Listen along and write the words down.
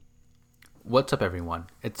What's up, everyone?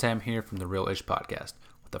 It's Sam here from the Real Ish Podcast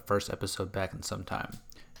with the first episode back in some time.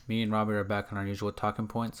 Me and Robbie are back on our usual talking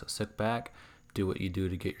points, so sit back, do what you do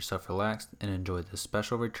to get yourself relaxed, and enjoy the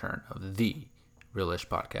special return of the Real Ish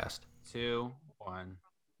Podcast. 2, 1.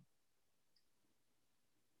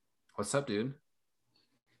 What's up, dude?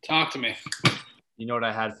 Talk to me. You know what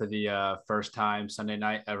I had for the first time Sunday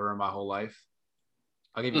night ever in my whole life?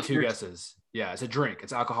 I'll give you two guesses. Yeah, it's a drink.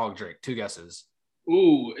 It's an alcoholic drink. Two guesses.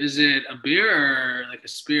 Ooh, is it a beer or like a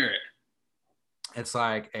spirit? It's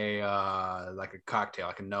like a cocktail,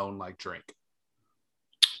 like a known like drink.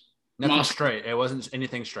 Nothing Moscow. straight. It wasn't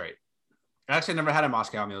anything straight. I actually never had a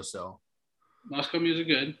Moscow Mule still. Moscow Mule's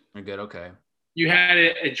good. They're good, okay. You had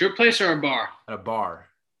it at your place or a bar? At a bar.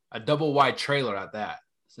 A double wide trailer at that.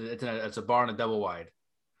 So it's a bar and a double wide.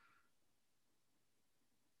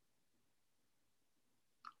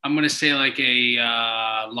 I'm going to say like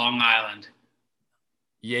a Long Island.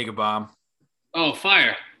 Jaeger bomb. Oh,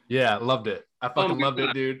 fire. Yeah, loved it. I fucking loved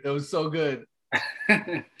it, dude. It was so good.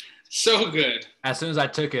 So good. As soon as I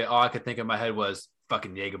took it, all I could think in my head was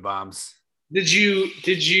fucking Jaeger bombs. Did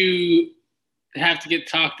you have to get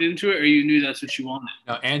talked into it, or you knew that's what you wanted?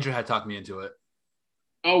 No, Andrew had talked me into it.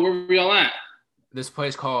 Oh, where were y'all at? This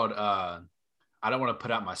place called I don't want to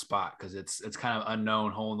put out my spot because it's kind of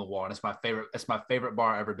unknown, hole in the wall. And it's my favorite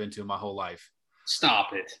bar I've ever been to in my whole life.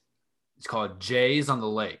 Stop it. It's called Jay's on the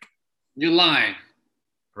Lake. You're lying.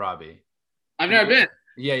 Robbie. I've never been.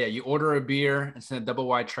 Yeah. You order a beer. It's in a double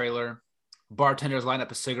wide trailer. Bartenders line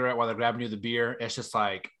up a cigarette while they're grabbing you the beer. It's just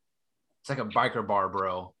like, it's like a biker bar,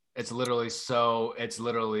 bro. They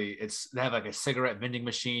have like a cigarette vending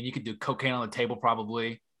machine. You could do cocaine on the table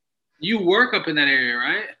probably. You work up in that area,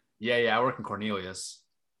 right? Yeah. I work in Cornelius.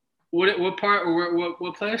 What part or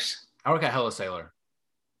what place? I work at Hello Sailor.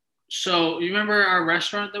 So you remember our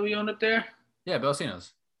restaurant that we owned up there? Yeah,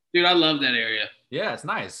 Belsino's. Dude, I love that area. Yeah, it's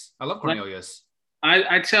nice. I love Cornelius.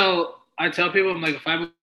 I tell people, I'm like, if I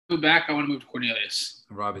move back, I want to move to Cornelius.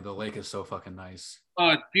 Robbie, the lake is so fucking nice.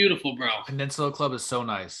 Oh, it's beautiful, bro. Peninsula Club is so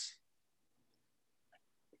nice.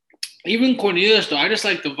 Even Cornelius, though, I just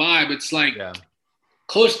like the vibe. It's like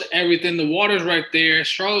close to everything. The water's right there.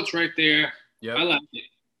 Charlotte's right there. Yeah, I like it.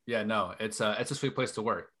 Yeah, no, it's a sweet place to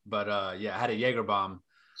work. But I had a Jaeger bomb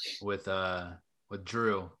with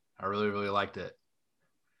Drew. I really, really liked it.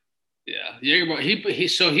 Yeah, Jaeger bomb.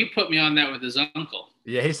 He put me on that with his uncle.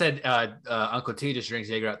 Yeah, he said Uncle T just drinks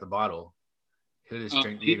Jaeger out the bottle. He'll just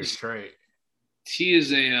drink Jaeger straight.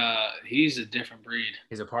 He's a different breed.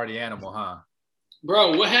 He's a party animal, huh?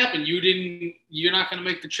 Bro, what happened? You're not gonna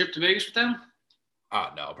make the trip to Vegas with them? Oh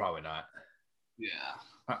no, probably not. Yeah.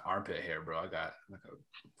 My armpit hair, bro. I got like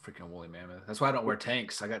a freaking woolly mammoth. That's why I don't wear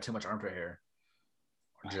tanks. I got too much armpit hair.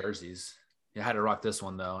 Or jerseys. Yeah, I had to rock this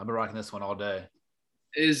one though. I've been rocking this one all day.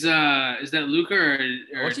 Is that Luka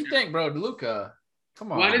or what you think, bro? Luka.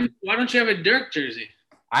 Come on. Why don't you have a Dirk jersey?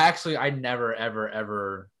 I never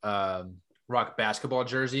ever rock basketball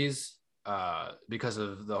jerseys because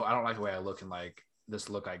of I don't like the way I look in like this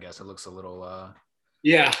look. I guess it looks a little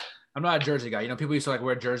yeah. I'm not a jersey guy. You know, people used to like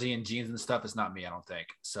wear jersey and jeans and stuff. It's not me, I don't think.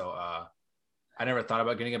 So I never thought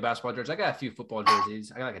about getting a basketball jersey. I got a few football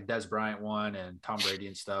jerseys. I got like a Des Bryant one and Tom Brady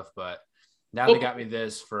and stuff. But now they got me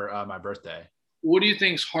this for my birthday. What do you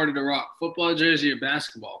think is harder to rock, football jersey or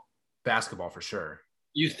basketball? Basketball for sure.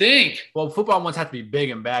 You think? Well, football ones have to be big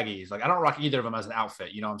and baggy. Like I don't rock either of them as an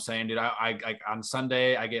outfit. You know what I'm saying, dude? I on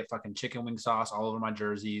Sunday I get fucking chicken wing sauce all over my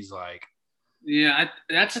jerseys. Like, yeah,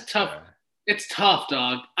 that's a tough. Yeah. It's tough,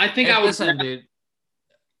 dog. I think I would. Listen, dude.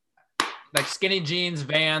 Like skinny jeans,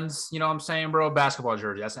 Vans. You know what I'm saying, bro? Basketball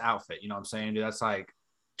jersey. That's an outfit. You know what I'm saying, dude? That's like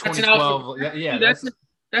 2012. Yeah, dude,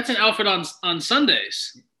 that's an outfit on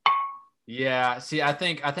Sundays. Yeah. See, I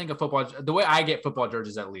think a football. The way I get football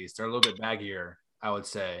jerseys, at least, they're a little bit baggier, I would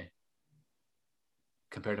say,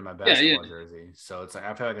 compared to my basketball jersey. So it's like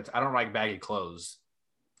I feel like I don't like baggy clothes.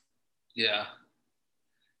 Yeah.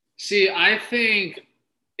 See, I think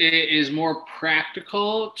it is more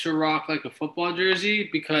practical to rock like a football jersey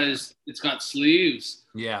because it's got sleeves.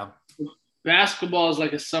 Yeah. Basketball is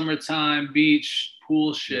like a summertime beach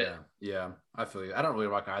pool shit. Yeah. I feel you. I don't really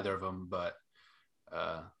rock either of them, but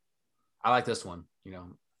I like this one. You know,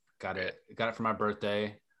 got it for my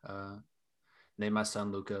birthday. Named my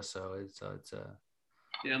son Luka, so it's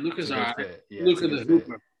yeah, Luka's all right. Yeah, Luka the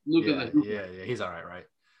Hooper. Luka the Hooper. Yeah, he's all right?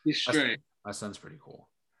 He's straight. My son's pretty cool.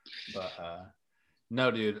 But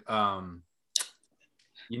no, dude.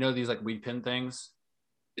 You know these like weed pin things?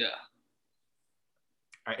 Yeah.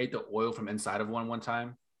 I ate the oil from inside of one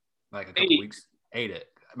time, like a couple weeks. Ate it.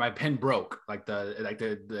 My pin broke. Like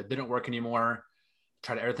the didn't work anymore.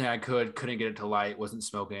 Tried everything I could. Couldn't get it to light. Wasn't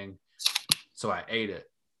smoking. So I ate it.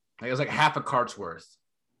 Like, it was like half a cart's worth.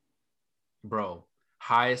 Bro,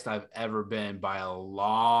 highest I've ever been by a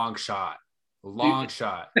long shot. Long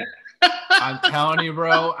shot. I'm telling you,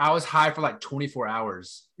 bro, I was high for like 24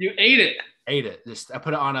 hours. You ate it. Ate it. I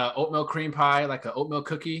put it on a oatmeal cream pie, like an oatmeal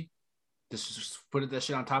cookie. Just put that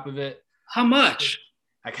shit on top of it. How much?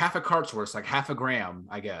 Like half a cart's worth, like half a gram,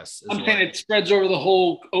 I guess. I'm saying it spreads over the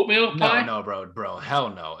whole oatmeal pie? No, bro.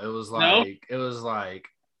 Hell no. It was like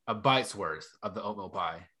a bite's worth of the oatmeal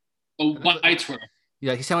pie. A bite's worth.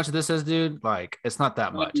 Yeah, you see how much of this is, dude? Like, it's not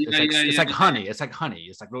that much. It's like honey. It's like honey.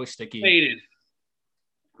 It's like really sticky. Faded.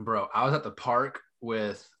 Bro, I was at the park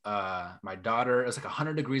with my daughter. It was like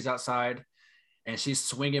 100 degrees outside, and she's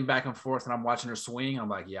swinging back and forth, and I'm watching her swing. I'm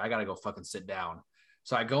like, yeah, I gotta go fucking sit down.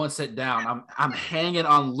 So I go and sit down. I'm hanging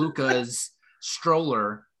on Luca's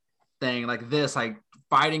stroller thing like this, like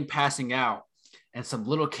fighting, passing out. And some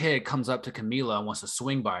little kid comes up to Camila and wants to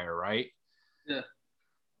swing by her, right? Yeah.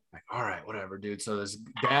 Like, all right, whatever, dude. So this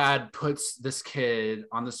dad puts this kid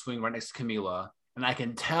on the swing right next to Camila. And I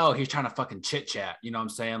can tell he's trying to fucking chit chat. You know what I'm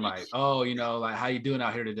saying? Like, oh, like, how you doing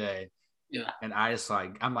out here today? Yeah. And I just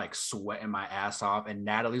I'm like sweating my ass off. And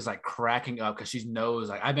Natalie's like cracking up because she knows,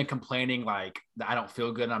 like, I've been complaining like that I don't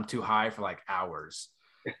feel good and I'm too high for like hours.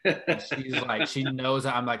 And she's like, she knows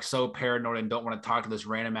that I'm like so paranoid and don't want to talk to this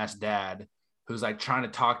random ass dad who's like trying to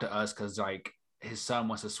talk to us because like his son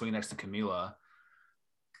wants to swing next to Camila.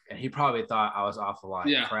 And he probably thought I was off of like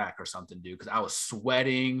crack or something, dude, because I was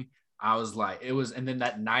sweating. I was like, and then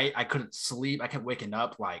that night I couldn't sleep. I kept waking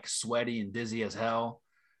up like sweaty and dizzy as hell.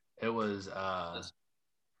 It was,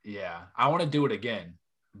 yeah, I want to do it again.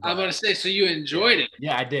 I'm about to say, so you enjoyed it?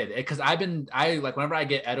 Yeah, I did. Because I like, whenever I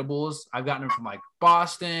get edibles, I've gotten them from like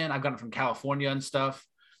Boston, I've gotten them from California and stuff.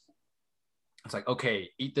 It's like, okay,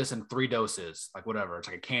 eat this in 3 doses, like whatever. It's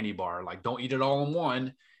like a candy bar. Like, don't eat it all in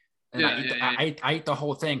one. And I eat the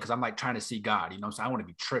whole thing because I'm like trying to see God, you know what I'm saying? I want to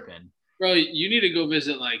be tripping. Bro, you need to go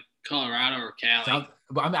visit like Colorado or Cali.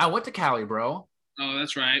 I went to Cali, bro. Oh,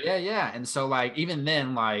 that's right. Yeah. And so like, even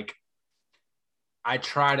then, like, I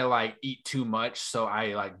try to like eat too much. So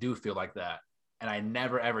I like do feel like that. And I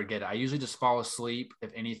never, ever get it. I usually just fall asleep,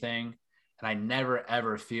 if anything. And I never,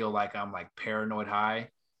 ever feel like I'm like paranoid high.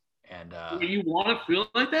 And you want to feel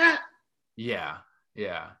like that? Yeah.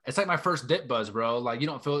 It's like my first dip buzz, bro. Like, you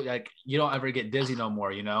don't feel like you don't ever get dizzy no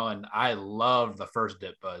more, you know? And I love the first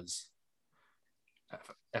dip buzz.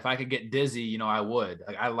 If I could get dizzy, you know, I would.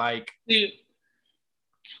 Like, I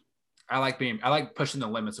like pushing the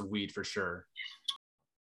limits of weed for sure.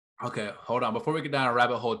 Okay, hold on. Before we get down a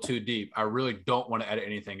rabbit hole too deep, I really don't want to edit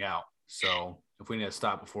anything out. So if we need to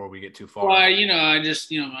stop before we get too far. Well, I can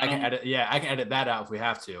edit. Yeah, I can edit that out if we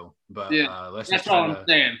have to. But that's all I'm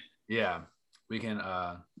saying. Yeah, we can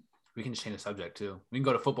change the subject too. We can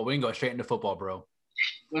go to football. We can go straight into football, bro.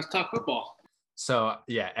 Let's talk football. So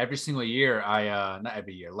yeah, every single year not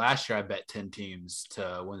every year. Last year I bet 10 teams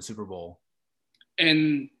to win the Super Bowl.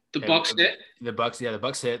 And the Bucks hit? The Bucks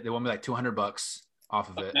hit. They won me like $200 off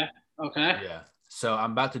of it. Okay. Yeah. So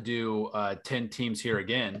I'm about to do 10 teams here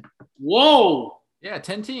again. Whoa. Yeah,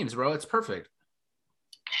 10 teams, bro. It's perfect.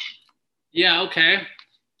 Yeah, okay.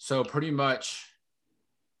 So pretty much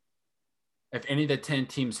if any of the 10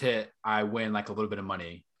 teams hit, I win like a little bit of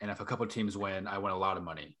money. And if a couple of teams win, I win a lot of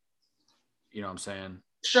money. You know what I'm saying?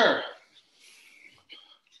 Sure.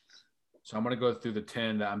 So I'm going to go through the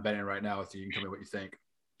 10 that I'm betting right now with you. You can tell me what you think.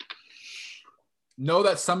 Know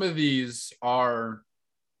that some of these are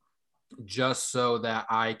just so that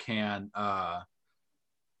I can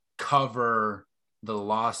cover the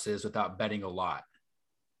losses without betting a lot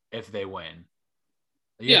if they win.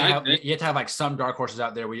 You have to have like some dark horses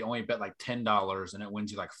out there where you only bet like $10 and it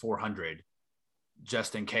wins you like $400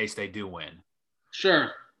 just in case they do win.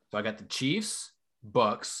 Sure. So I got the Chiefs,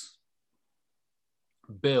 Bucks,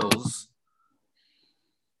 Bills,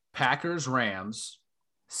 Packers, Rams,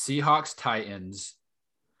 Seahawks, Titans,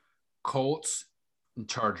 Colts, and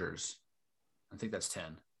Chargers. I think that's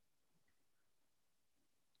 10.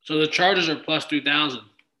 So the Chargers are plus 2,000.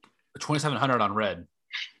 2,700 on red.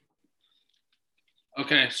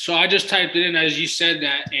 Okay, so I just typed it in as you said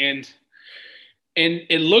that, and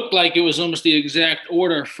it looked like it was almost the exact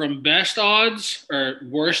order from best odds or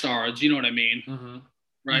worst odds. You know what I mean? Mm-hmm.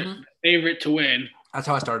 Right? Mm-hmm. Favorite to win. That's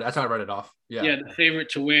how I started. That's how I read it off. Yeah, the favorite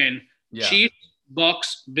to win. Yeah. Chiefs,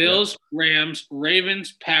 Bucks, Bills, Rams,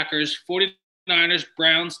 Ravens, Packers, 49ers,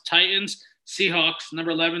 Browns, Titans, Seahawks,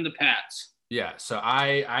 number 11, the Pats. Yeah, so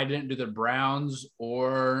I didn't do the Browns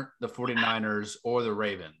or the 49ers or the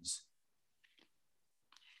Ravens.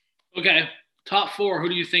 Okay, top 4. Who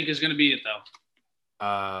do you think is going to be it,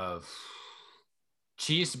 though?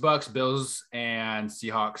 Chiefs, Bucks, Bills, and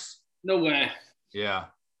Seahawks. No way. Yeah.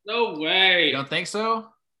 No way. You don't think so?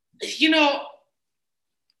 You know,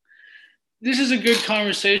 this is a good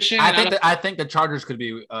conversation. I think the Chargers could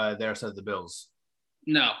be there instead of the Bills.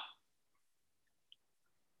 No.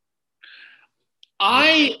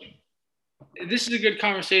 This is a good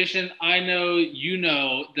conversation. I know you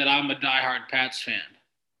know that I'm a diehard Pats fan.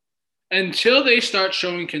 Until they start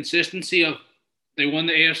showing consistency of they won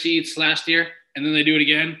the AFC East last year and then they do it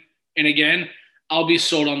again and again, I'll be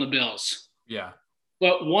sold on the Bills. Yeah.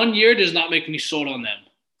 But 1 year does not make me sold on them.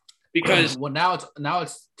 Because well, now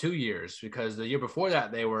it's 2 years because the year before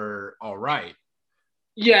that they were all right.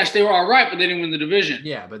 Yes, they were all right, but they didn't win the division.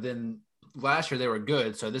 Yeah, but then last year they were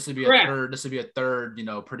good, so this would be Correct. a third. This would be a third,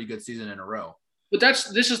 pretty good season in a row. But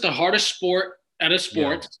this is the hardest sport out of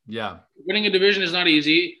sports. Yeah. Winning a division is not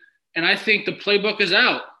easy, and I think the playbook is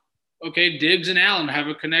out. Okay, Diggs and Allen have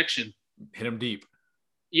a connection. Hit him deep.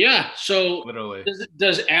 Yeah. So literally,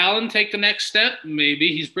 does Allen take the next step?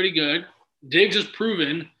 Maybe he's pretty good. Diggs is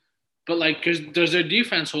proven, but does their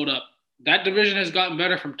defense hold up? That division has gotten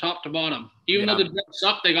better from top to bottom. Even though the Jets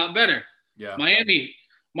suck, they got better. Yeah.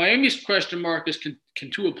 Miami's question mark is can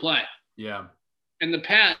Tua play? Yeah. And the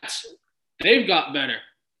Pats, they've got better.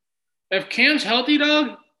 If Cam's healthy,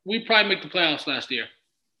 dog, we probably make the playoffs last year.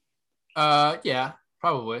 Yeah,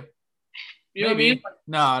 probably. You know what I mean?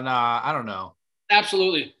 No, I don't know.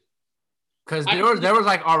 Absolutely. Because there was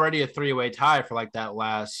like already a 3-way tie for like that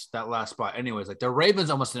last spot. Anyways, like the Ravens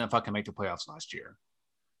almost didn't fucking make the playoffs last year.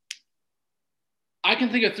 I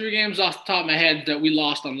can think of 3 games off the top of my head that we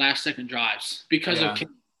lost on last second drives because of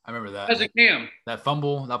Cam. I remember that. Because of Cam. That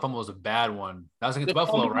fumble was a bad one. That was against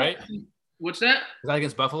Buffalo, right? What's that? Was that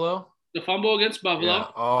against Buffalo? The fumble against Buffalo. Yeah.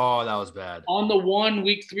 Oh, that was bad. On the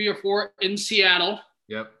week 3 or 4 in Seattle.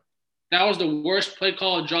 Yep. That was the worst play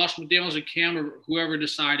call of Josh McDaniels or Cam or whoever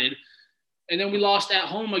decided. And then we lost at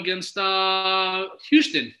home against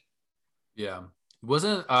Houston. Yeah.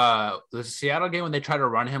 Wasn't the Seattle game when they tried to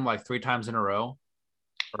run him like 3 times in a row?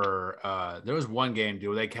 Or there was one game, dude,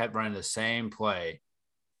 where they kept running the same play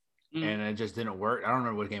and it just didn't work. I don't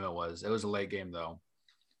remember what game it was. It was a late game though.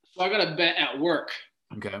 So I got a bet at work.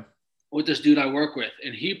 Okay. With this dude I work with,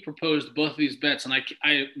 and he proposed both of these bets, and I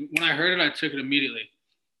when I heard it, I took it immediately.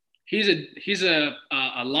 He's a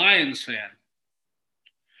Lions fan.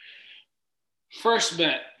 First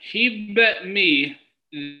bet, he bet me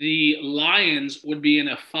the Lions would be in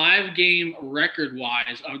a 5-game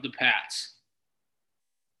record-wise of the Pats.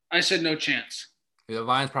 I said no chance. The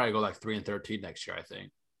Lions probably go like 3-13 next year, I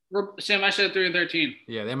think. Sam, I said 3-13.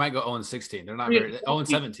 Yeah, they might go 0-16. They're not very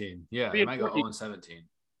 0-17. Yeah, they might go 0-17.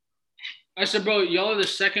 I said, bro, y'all are the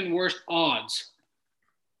second worst odds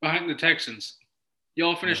behind the Texans.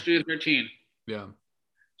 Y'all finished 3-13. Yeah.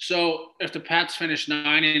 So if the Pats finish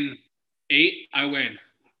 9-8, I win.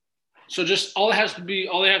 So just all they have to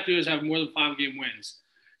do is have more than 5-game wins.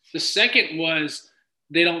 The second was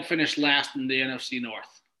they don't finish last in the NFC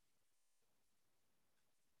North.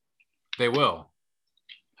 They will.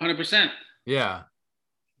 100%. Yeah.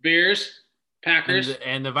 Bears, Packers.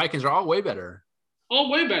 And the Vikings are all way better. All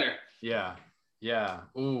way better. Yeah. Yeah.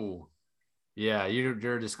 Ooh. Yeah.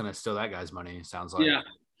 You're just going to steal that guy's money, sounds like. Yeah.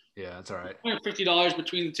 Yeah, that's all right. $150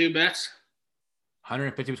 between the 2 bets.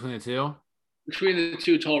 150 between the 2? Between the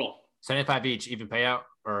 2 total. 75 each, even payout?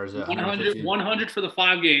 Or is it 100 for the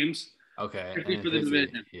 5 games. Okay. 50 for the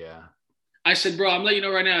division. Yeah. I said, bro, I'm letting you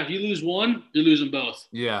know right now, if you lose one, you're losing both.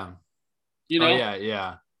 Yeah. You know? Oh,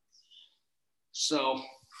 yeah. So,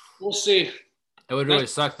 we'll see. It would really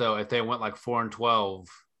suck, though, if they went like 4-12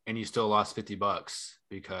 and you still lost $50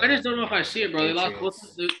 because – I just don't know if I see it, bro.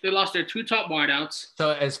 They lost their 2 top wideouts.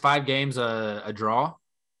 So, is 5 games a draw?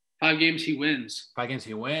 5 games he wins. 5 games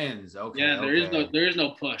he wins. Okay. Yeah, there is no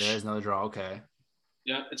push. There is no draw. Okay.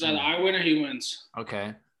 Yeah, it's either I win or he wins.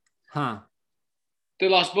 Okay. Huh. They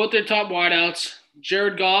lost both their top wideouts.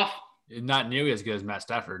 Jared Goff. Not nearly as good as Matt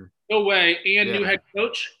Stafford. No way. And new head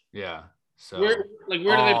coach. Yeah. So where do they?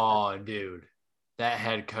 Oh, dude, that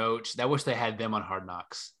head coach. I wish they had them on Hard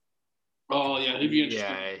Knocks. Oh yeah, he'd be interesting.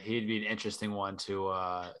 Yeah, he'd be an interesting one to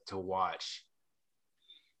watch.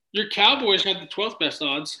 Your Cowboys had the 12th best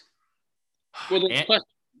odds. Well,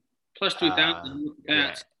 plus 2,000.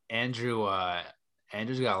 Yeah. Andrew's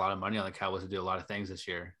got a lot of money on the Cowboys to do a lot of things this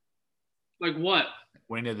year. Like what?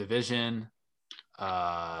 Winning the division.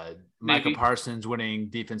 Micah Parsons winning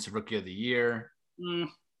Defensive Rookie of the Year.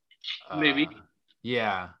 Maybe.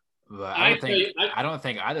 Yeah, but I don't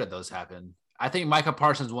think either of those happen. I think Micah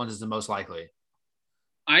Parsons one is the most likely.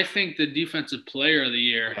 I think the Defensive Player of the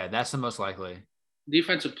Year. Yeah, that's the most likely.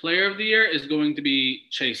 Defensive Player of the Year is going to be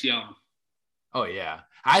Chase Young. Oh yeah.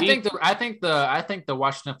 I think the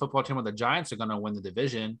Washington football team or the Giants are going to win the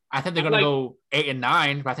division. I think they're going to Like go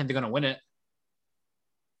 8-9, but I think they're going to win it.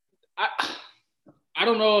 I, I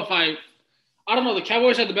don't know if I don't know. The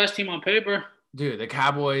Cowboys have the best team on paper. Dude, the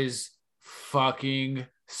Cowboys fucking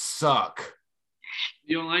suck.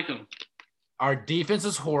 You don't like them. Our defense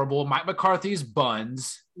is horrible. Mike McCarthy's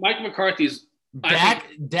buns. Mike McCarthy's.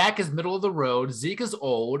 Dak is middle of the road. Zeke is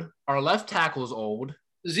old. Our left tackle is old.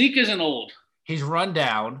 Zeke isn't old. He's run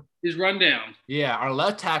down. He's run down. Yeah, our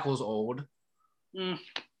left tackle is old.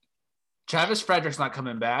 Travis Frederick's not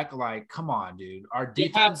coming back. Like, come on, dude. Our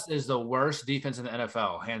defense is the worst defense in the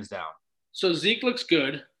NFL, hands down. So Zeke looks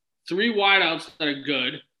good. 3 wideouts that are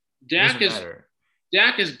good. Dak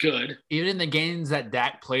is good. Even in the games that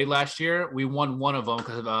Dak played last year, we won one of them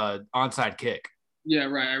because of an onside kick. Yeah,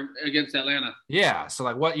 right. Against Atlanta. Yeah. So,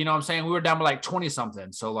 like, what, you know what I'm saying? We were down by like 20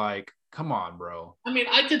 something. So, like, come on, bro. I mean,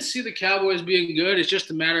 I could see the Cowboys being good. It's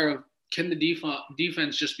just a matter of can the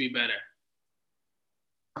defense just be better?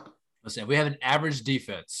 Listen, we have an average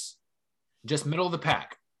defense, just middle of the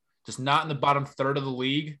pack, just not in the bottom third of the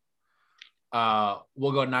league.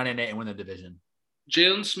 We'll go 9-8 and win the division.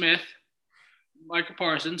 Jalen Smith, Micah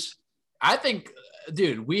Parsons. I think,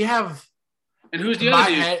 dude, we have. And who's the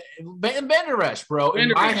other dude? Vander Esch, bro.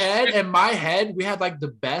 In my head, we had like the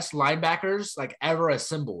best linebackers like ever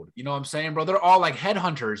assembled. You know what I'm saying, bro? They're all like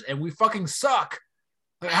headhunters, and we fucking suck.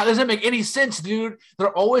 Like, how does that make any sense, dude?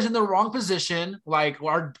 They're always in the wrong position. Like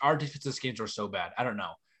our defensive schemes are so bad. I don't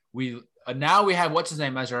know. Now we have what's his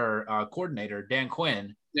name as our coordinator, Dan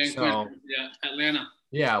Quinn. Quinn, yeah, Atlanta.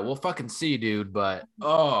 Yeah, we'll fucking see, dude. But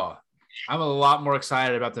I'm a lot more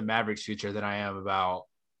excited about the Mavericks' future than I am about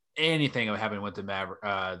anything of having with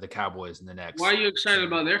the Cowboys in the next. Why are you excited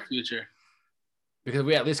about their future? Because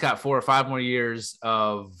we at least got 4 or 5 more years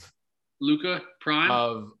of Luka prime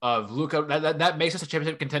of Luka. That makes us a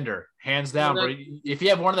championship contender, hands down, bro. If you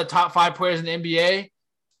have one of the top 5 players in the NBA,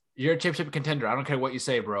 you're a championship contender. I don't care what you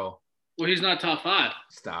say, bro. Well, he's not top 5.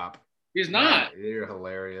 Stop. He's not. You're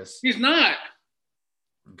hilarious. He's not.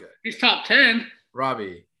 Okay. He's top 10.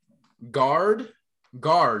 Robbie,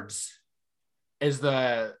 guards is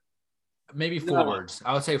the maybe forwards.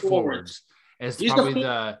 I would say forwards is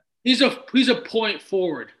probably He's a point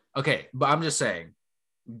forward. Okay, but I'm just saying,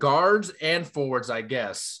 guards and forwards, I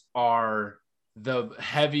guess, are the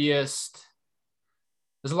heaviest.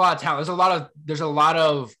 There's a lot of talent. There's a lot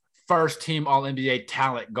of first team All NBA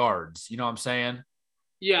talent guards. You know what I'm saying?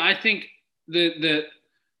 Yeah, I think the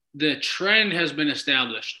trend has been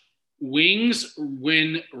established. Wings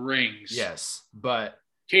win rings. Yes, but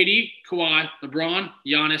KD, Kawhi, LeBron,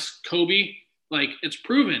 Giannis, Kobe, like it's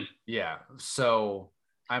proven. Yeah. So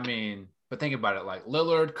I mean, but think about it: like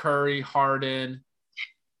Lillard, Curry, Harden.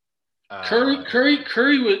 Curry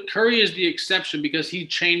is the exception because he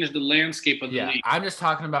changed the landscape of the league. I'm just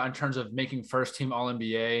talking about in terms of making first team All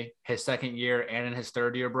NBA his second year and in his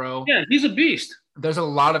third year, bro. Yeah, he's a beast. There's a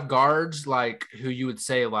lot of guards like who you would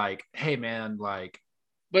say like, hey man, like.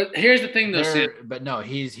 But here's the thing though, Sid. But no,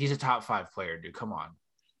 he's a top 5 player, dude. Come on.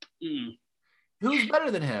 Mm. Who's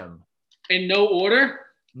better than him? In no order?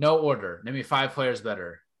 No order. Name me 5 players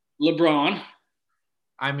better. LeBron.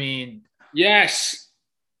 I mean. Yes.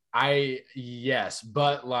 Yes,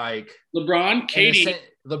 but like LeBron, KD.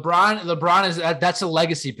 LeBron is that's a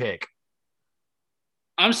legacy pick.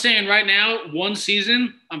 I'm saying right now, one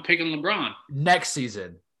season, I'm picking LeBron. Next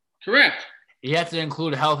season. Correct. You have to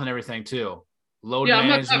include health and everything too. Load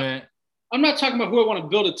management. I'm not talking about who I want to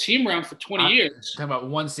build a team around for 20 years. I'm talking about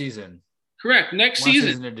one season. Correct. Next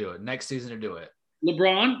season to do it. Next season to do it.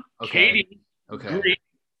 LeBron, okay. KD, okay.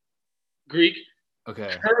 Greek,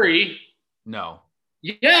 okay. Curry. No.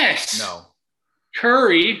 Yes. No.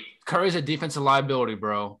 Curry's a defensive liability,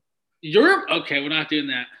 bro. Okay. We're not doing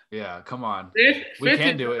that. Yeah, come on. We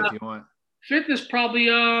can do it if you want. 5th is probably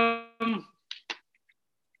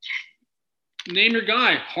name your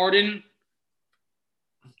guy. Harden,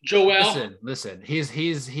 Joel. Listen.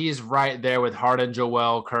 He's right there with Harden,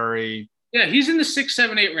 Joel, Curry. Yeah, he's in the 6,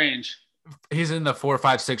 7, 8 range. He's in the 4,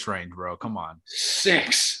 5, 6 range, bro. Come on.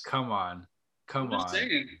 6. Come on. I'm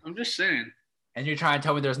just saying. And you're trying to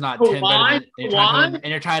tell me there's not 10 better than, you're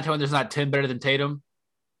trying to tell me there's not 10 better than Tatum?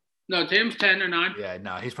 No, Tatum's 10 or 9. Yeah,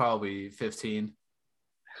 no, he's probably 15.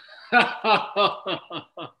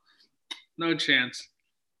 No chance.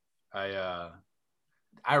 I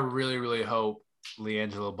really, really hope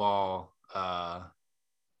LiAngelo Ball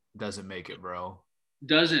doesn't make it, bro.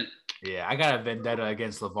 Doesn't. Yeah, I got a vendetta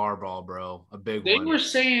against LeVar Ball, bro. A big one. They were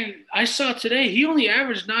saying, I saw today, he only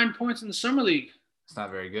averaged 9 points in the summer league. It's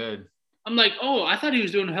not very good. I'm like, oh, I thought he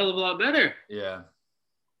was doing a hell of a lot better. Yeah.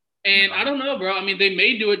 And No. I don't know, bro. I mean, they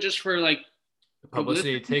may do it just for like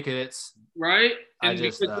Publicity tickets. right? I And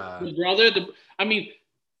just because the brother, I mean,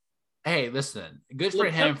 hey, listen, good for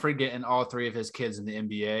him for getting all 3 of his kids in the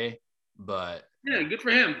NBA, but yeah, good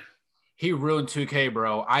for him. he ruined 2K,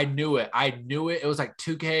 bro. I knew it. It was like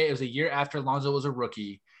 2K. It was a year after Lonzo was a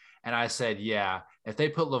rookie. And I said, yeah, if they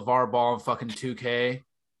put LeVar Ball in fucking 2K,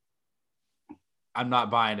 I'm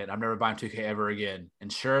not buying it. I'm never buying 2K ever again.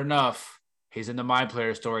 And sure enough, he's in the My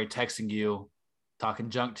Player story texting you,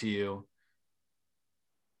 talking junk to you.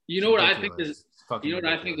 You know what I think is fucking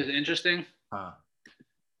interesting? Huh.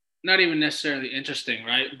 Not even necessarily interesting,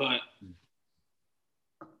 right? But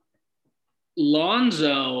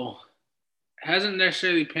Lonzo hasn't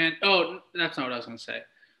necessarily panned. Oh, that's not what I was going to say.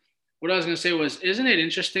 What I was going to say was, isn't it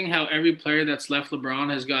interesting how every player that's left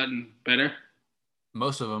LeBron has gotten better?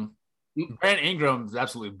 Most of them. Brandon Ingram's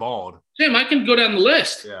absolutely bald. Sam, I can go down the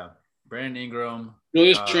list. Yeah. Brandon Ingram.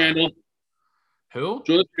 Julius Randle. Who?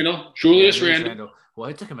 Julius Randle.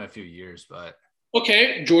 Well, it took him a few years, but.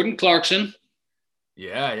 Okay, Jordan Clarkson.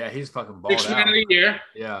 Yeah, he's fucking bald 6th man of the year.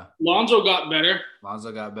 Yeah. Lonzo got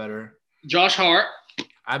better. Josh Hart.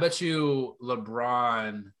 I bet you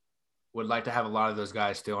LeBron would like to have a lot of those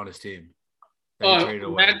guys still on his team.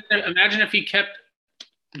 Imagine if he kept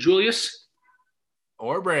Julius.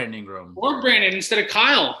 Or Brandon Ingram. Or Brandon instead of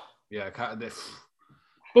Kyle. Yeah.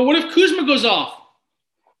 But what if Kuzma goes off?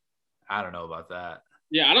 I don't know about that.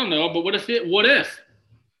 Yeah, I don't know. But what if?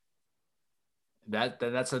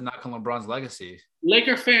 That's a knock on LeBron's legacy.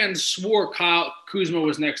 Laker fans swore Kyle Kuzma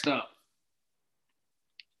was next up.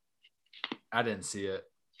 I didn't see it.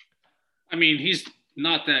 I mean, he's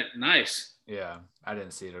not that nice. Yeah, I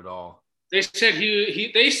didn't see it at all. They said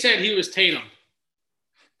he was Tatum.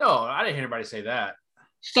 No, I didn't hear anybody say that.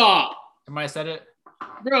 Stop. Somebody said it?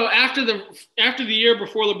 Bro, after the year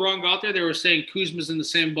before LeBron got there, they were saying Kuzma's in the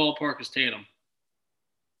same ballpark as Tatum.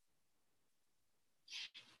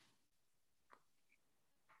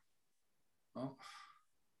 Well,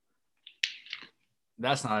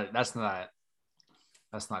 that's not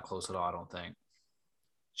close at all, I don't think.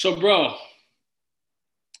 So, bro,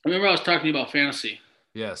 remember I was talking to you about fantasy?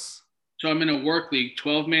 Yes. So I'm in a work league,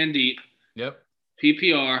 12-man deep. Yep.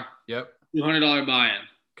 PPR. Yep. $200 buy-in.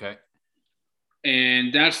 Okay.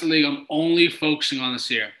 And that's the league I'm only focusing on this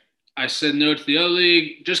year. I said no to the other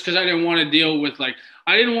league just because I didn't want to deal with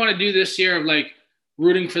I didn't want to do this year of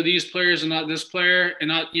rooting for these players and not this player and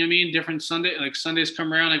not, you know what I mean? Different Sundays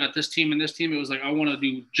come around. I got this team and this team. It was I want to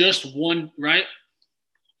do just one, right?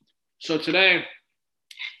 So today,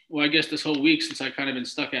 well, I guess this whole week since I kind of been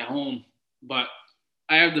stuck at home, but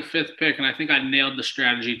I have the 5th pick and I think I nailed the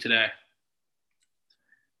strategy today.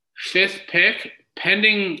 5th pick,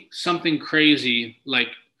 pending something crazy like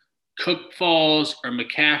Cook falls or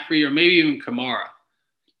McCaffrey or maybe even Kamara.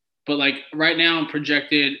 But right now I'm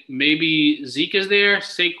projected maybe Zeke is there,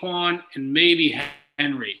 Saquon, and maybe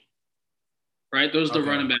Henry. Right? Those are the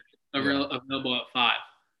running backs available at 5.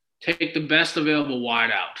 Take the best available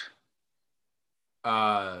wideout.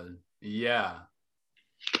 Yeah.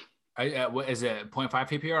 What is it? 0.5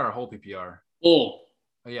 PPR or whole PPR? Oh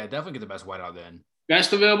yeah, definitely get the best wideout then.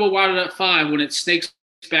 Best available wideout at 5. When it snakes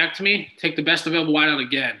back to me, take the best available wideout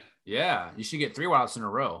again. Yeah, you should get 3 wideouts in a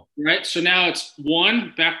row. Right. So now it's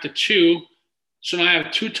 1 back to 2. So now I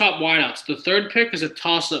have 2 top wideouts. The 3rd pick is a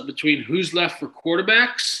toss-up between who's left for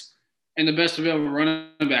quarterbacks and the best available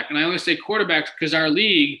running back. And I only say quarterbacks because our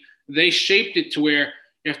league, they shaped it to where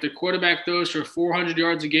if the quarterback throws for 400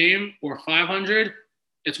 yards a game or 500,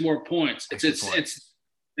 it's more points. It's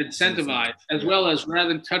incentivized, as well as rather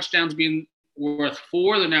than touchdowns being worth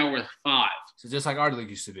 4, they're now worth 5. So just like our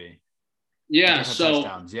league used to be. Yeah. So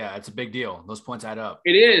touchdowns. Yeah, it's a big deal. Those points add up.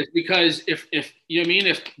 It is because if you know what I mean,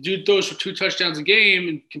 if dude throws for 2 touchdowns a game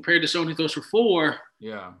and compared to someone who throws for 4.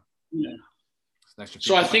 Yeah.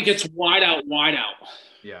 So I think it's wide out.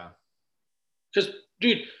 Yeah. Because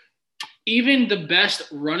dude, even the best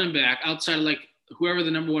running back outside of whoever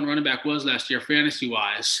the number 1 running back was last year, fantasy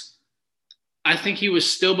wise, I think he was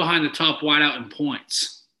still behind the top wideout in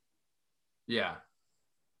points. Yeah.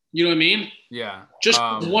 You know what I mean? Yeah. Just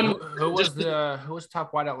one. Who was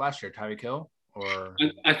top wideout last year? Tyreek Hill or?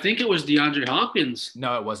 I think it was DeAndre Hopkins.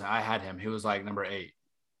 No, it wasn't. I had him. He was number 8.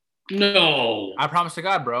 No. I promise to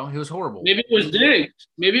God, bro. He was horrible. Maybe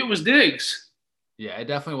it was Diggs. Yeah, it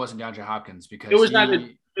definitely wasn't DeAndre Hopkins because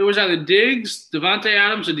it was either Diggs, Devontae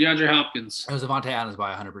Adams, or DeAndre Hopkins. It was Devontae Adams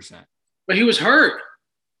by 100%. But he was hurt.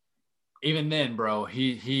 Even then, bro,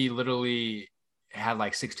 he literally had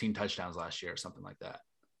 16 touchdowns last year or something like that.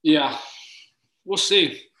 Yeah. We'll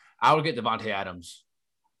see. I would get Devontae Adams.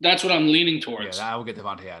 That's what I'm leaning towards. Yeah, I would get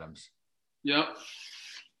Devontae Adams. Yep.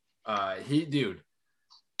 Dude,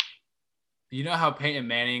 you know how Peyton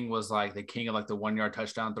Manning was like the king of like the 1 yard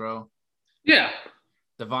touchdown throw? Yeah.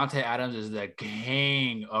 Devontae Adams is the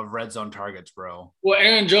king of red zone targets, bro. Well,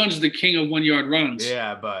 Aaron Jones is the king of 1 yard runs.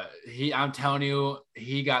 Yeah, but I'm telling you,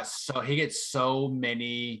 he gets so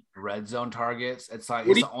many red zone targets. It's like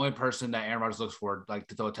he's the only person that Aaron Rodgers looks for, like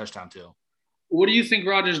to throw a touchdown to. What do you think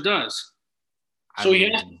Rodgers does?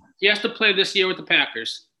 He has to play this year with the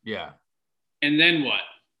Packers. Yeah. And then what?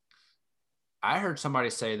 I heard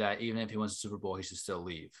somebody say that even if he wins the Super Bowl, he should still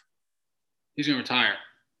leave. He's gonna retire.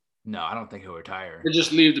 No, I don't think he'll retire. Or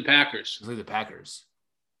just leave the Packers. Just leave the Packers.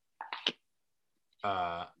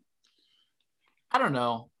 I don't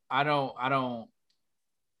know. I don't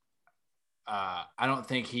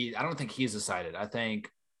think he's decided. I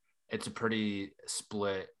think it's a pretty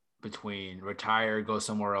split between retire, go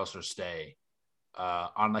somewhere else, or stay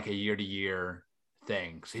on like a year-to-year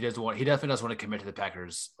thing. So he definitely doesn't want to commit to the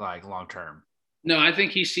Packers like long term. No, I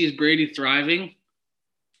think he sees Brady thriving.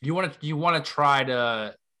 You want to try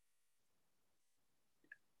to,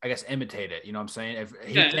 I guess, imitate it. You know what I'm saying? If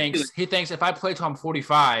he thinks if I play till I'm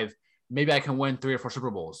 45, maybe I can win 3 or 4 Super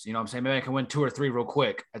Bowls. You know what I'm saying? Maybe I can win 2 or 3 real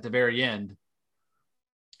quick at the very end.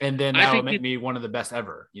 And then that will make me one of the best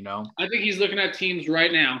ever, you know? I think he's looking at teams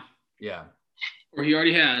right now. Yeah. Or he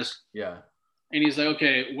already has. Yeah. And he's like,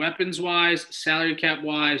 okay, weapons-wise, salary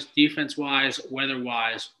cap-wise, defense-wise,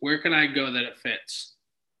 weather-wise, where can I go that it fits?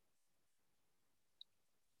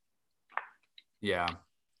 Yeah.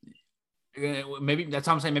 Maybe that's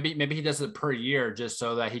what I'm saying. Maybe he does it per year just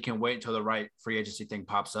so that he can wait until the right free agency thing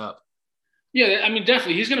pops up. Yeah, I mean,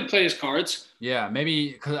 definitely. He's going to play his cards. Yeah,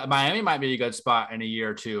 maybe because Miami might be a good spot in a year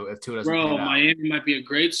or two if Tua doesn't. Bro, Miami might be a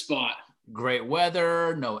great spot. Great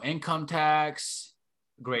weather, no income tax,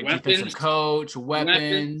 great defensive coach,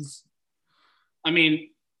 weapons. I mean,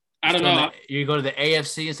 I don't know. You go to the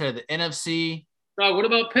AFC instead of the NFC. Bro, what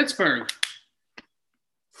about Pittsburgh?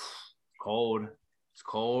 Cold. It's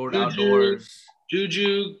cold outdoors.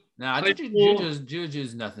 Juju. Nah,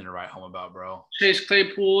 Juju's nothing to write home about, bro. Chase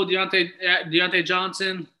Claypool, Deontay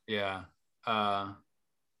Johnson. Yeah.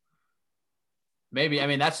 Maybe. I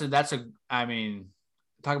mean, that's a. I mean,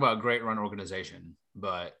 talk about a great run organization,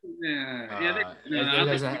 but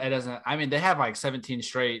it doesn't. I mean, they have like 17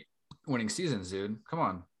 straight winning seasons, dude. Come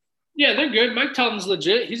on. Yeah, they're good. Mike Tomlin's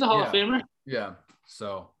legit. He's a Hall of Famer. Yeah.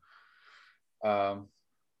 So, then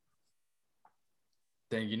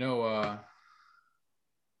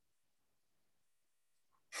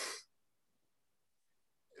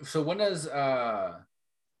so when does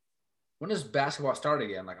basketball start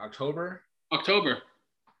again? Like October? October.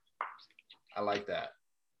 I like that.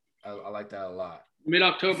 I like that a lot.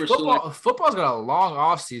 Mid-October. Football's got a long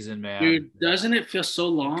off season, man. Dude, doesn't it feel so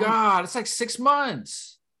long? God, it's like 6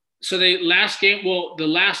 months. So the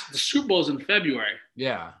Super Bowl's in February.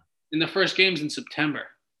 Yeah. And the first game's in September.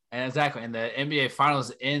 And exactly. And the NBA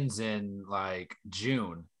Finals ends in like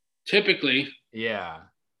June. Typically. Yeah.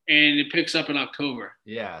 And it picks up in October.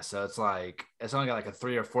 Yeah. So it's only got like a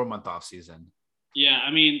 3 or 4 month off season. Yeah.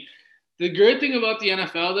 I mean, the good thing about the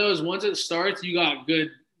NFL, though, is once it starts, you got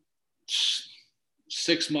good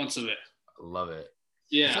 6 months of it. I love it.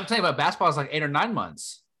 Yeah. So I'm telling you about basketball is like 8 or 9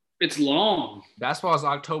 months. It's long. Basketball is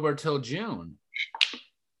October till June.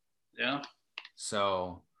 Yeah.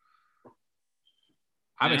 So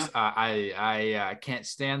I can't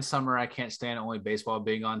stand summer. I can't stand only baseball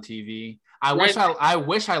being on TV. I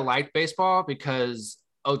wish I liked baseball because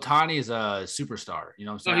Ohtani is a superstar. You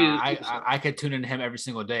know what I'm saying? I could tune into him every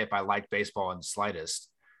single day if I liked baseball in the slightest.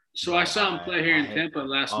 So I saw him play here in Tampa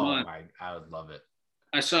last month. I would love it.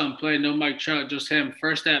 I saw him play, no Mike Trout, just him.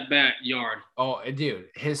 First at bat, yard. Oh, dude,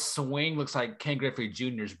 his swing looks like Ken Griffey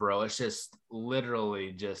Jr.'s, bro. It's just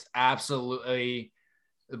literally just absolutely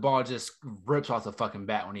 – the ball just rips off the fucking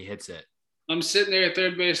bat when he hits it. I'm sitting there at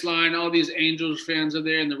third base line. All these Angels fans are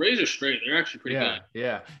there, and the Rays are straight. They're actually pretty good.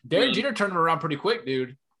 Yeah. Derek Jeter turned them around pretty quick,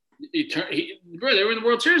 dude. Bro, they were in the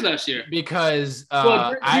World Series last year. Because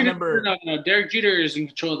I remember Derek Jeter is in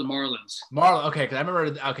control of the Marlins. Okay, because I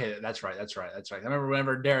remember. Okay, that's right. I remember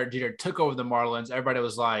whenever Derek Jeter took over the Marlins, everybody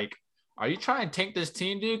was like, "Are you trying to tank this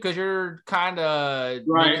team, dude? Because you're kind of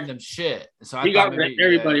making them shit." So he got rid of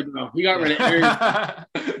everybody, bro. He got rid of everybody.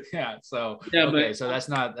 Yeah. So so that's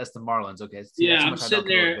the Marlins. Okay. I'm sitting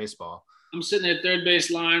there. Baseball. I'm sitting at third base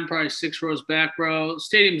line, probably 6 rows back, bro.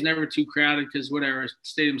 Stadium's never too crowded because whatever.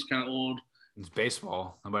 Stadium's kind of old. It's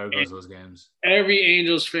baseball. Nobody goes to those games. Every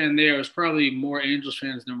Angels fan there was probably more Angels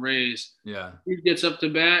fans than Rays. Yeah. He gets up to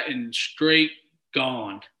bat and straight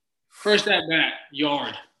gone. First at bat,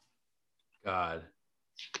 yard. God.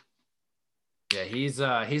 Yeah, he's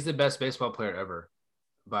the best baseball player ever.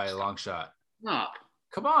 by a long shot. Stop.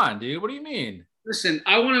 Come on, dude. What do you mean? Listen,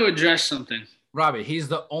 I want to address something. Robbie, he's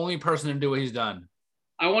the only person to do what he's done.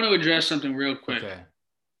 I want to address something real quick. Okay.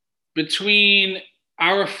 Between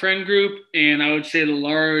our friend group and I would say the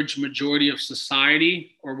large majority of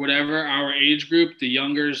society or whatever, our age group, the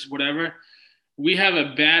youngers, whatever, we have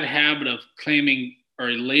a bad habit of claiming or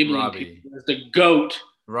labeling people as the GOAT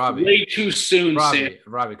way too soon.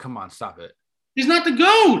 Robbie, come on, stop it. He's not the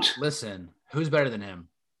GOAT. Listen, who's better than him?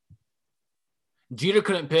 Jeter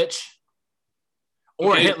couldn't pitch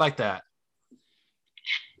or hit like that.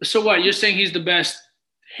 So what? You're saying he's the best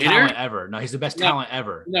hitter? Talent ever. No, he's the best talent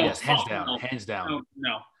ever. No. Yes, hands down. Hands down.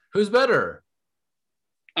 No. Who's better?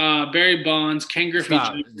 Barry Bonds, Ken Griffey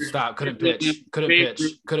Jr. Stop. Couldn't pitch.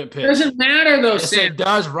 Doesn't matter though, yes, Sam. It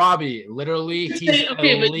does, Robbie. Literally, he's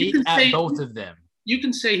elite at both of them. You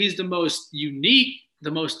can say he's the most unique,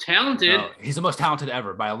 the most talented. No, he's the most talented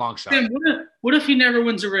ever by a long shot. Sam, what if he never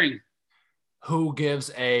wins a ring? Who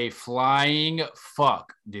gives a flying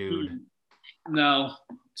fuck, dude? No,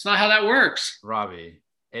 it's not how that works. Robbie,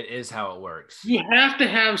 it is how it works. You have to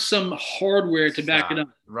have some hardware to back it up.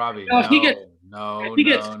 Robbie, no.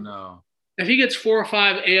 If he gets 4 or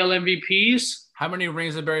 5 AL MVPs. How many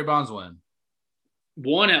rings did Barry Bonds win?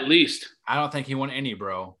 1 at least. I don't think he won any,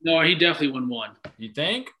 bro. No, he definitely won 1. You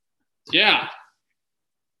think? Yeah.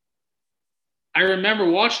 I remember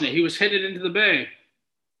watching it. He was hitting it into the bay.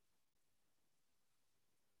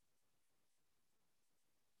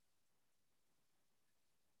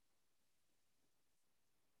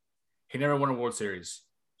 He never won a World Series.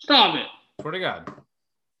 Stop it. Swear to God.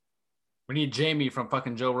 We need Jamie from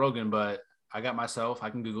fucking Joe Rogan, but I got myself. I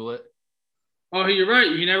can Google it. Oh, you're right.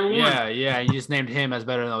 He never won. Yeah. You just named him as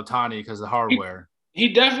better than Ohtani because of the hardware.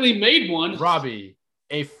 He definitely made one. Robbie,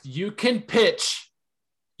 if you can pitch,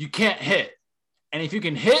 you can't hit. And if you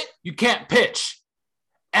can hit, you can't pitch.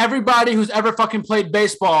 Everybody who's ever fucking played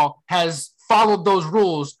baseball has followed those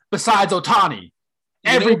rules besides Ohtani.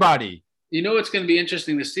 Everybody. You know what's going to be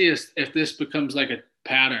interesting to see is if this becomes like a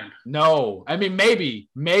pattern. No. I mean,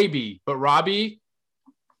 maybe. But Robbie,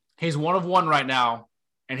 he's 1 of 1 right now,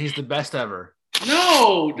 and he's the best ever.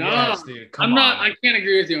 No, yes, dude. Come on. I can't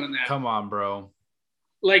agree with you on that. Come on, bro.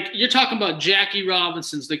 Like, you're talking about Jackie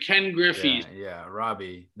Robinsons, the Ken Griffeys. Yeah,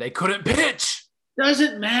 Robbie. They couldn't pitch.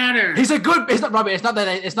 Doesn't matter. He's a good – it's not Robbie. It's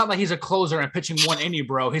not like he's a closer and pitching 1 inning,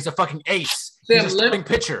 bro. He's a fucking ace. He's a starting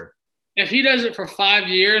pitcher. If he does it for 5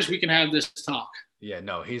 years, we can have this talk. Yeah,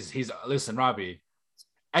 no, he's listen, Robbie.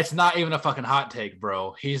 It's not even a fucking hot take,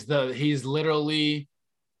 bro. He's literally.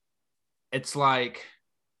 It's like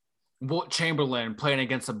Wilt Chamberlain playing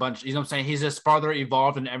against a bunch. You know what I'm saying? He's just farther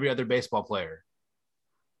evolved than every other baseball player.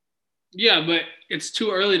 Yeah, but it's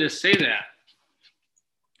too early to say that.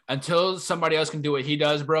 Until somebody else can do what he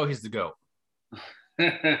does, bro, he's the GOAT.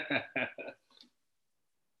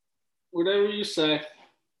 Whatever you say.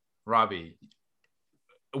 Robbie,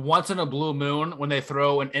 once in a blue moon when they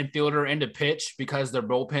throw an infielder into pitch because their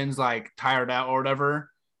bullpen's like tired out or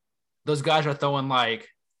whatever, those guys are throwing like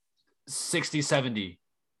 60, 70,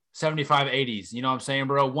 75, 80s. You know what I'm saying,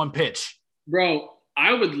 bro? 1 pitch. Bro,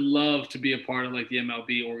 I would love to be a part of like the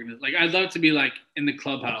MLB organization. Like, I'd love to be like in the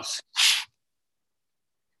clubhouse.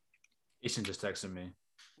 Easton just texted me.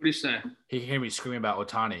 What do you say? He can hear me screaming about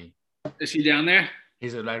Ohtani. Is he down there?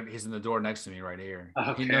 He's in the door next to me right here.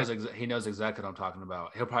 Okay. He knows exactly what I'm talking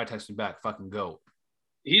about. He'll probably text me back. Fucking GOAT.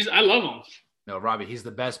 I love him. No, Robbie, he's the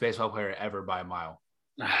best baseball player ever by a mile.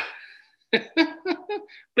 Babe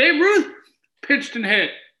Ruth pitched and hit.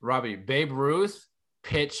 Robbie, Babe Ruth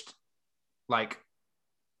pitched like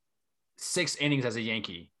 6 innings as a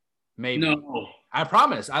Yankee. Maybe. No. I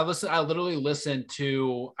promise. I literally listened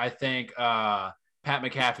to, I think, Pat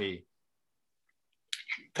McAfee.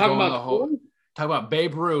 Talking about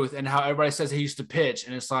Babe Ruth and how everybody says he used to pitch.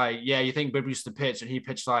 And it's like, yeah, you think Babe used to pitch, and he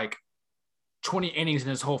pitched like 20 innings in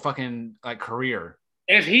his whole fucking like career.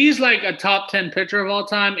 If he's like a top 10 pitcher of all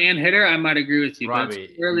time and hitter, I might agree with you. Robbie, but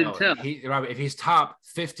it's early to tell. Robbie, if he's top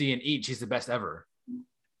 50 in each, he's the best ever.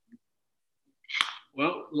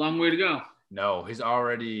 Well, long way to go. No, he's all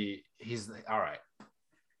right. He's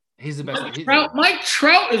the best. Mike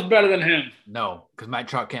Trout is better than him. No, because Mike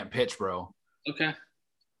Trout can't pitch, bro. Okay.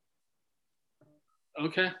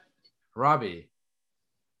 Robbie,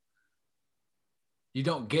 you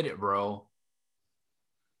don't get it, bro.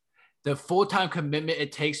 The full-time commitment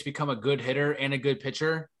it takes to become a good hitter and a good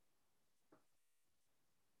pitcher.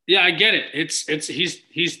 Yeah, I get it. He's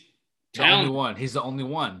the only one. He's the only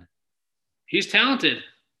one. He's talented.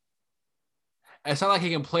 It's not like he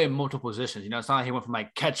can play in multiple positions. You know, it's not like he went from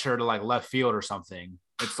like catcher to like left field or something.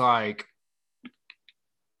 It's like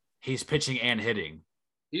he's pitching and hitting.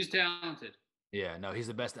 He's talented. Yeah, no, he's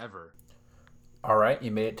the best ever. All right, you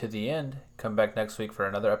made it to the end. Come back next week for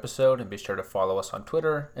another episode and be sure to follow us on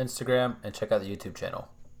Twitter, Instagram, and check out the YouTube channel.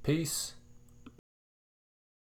 Peace.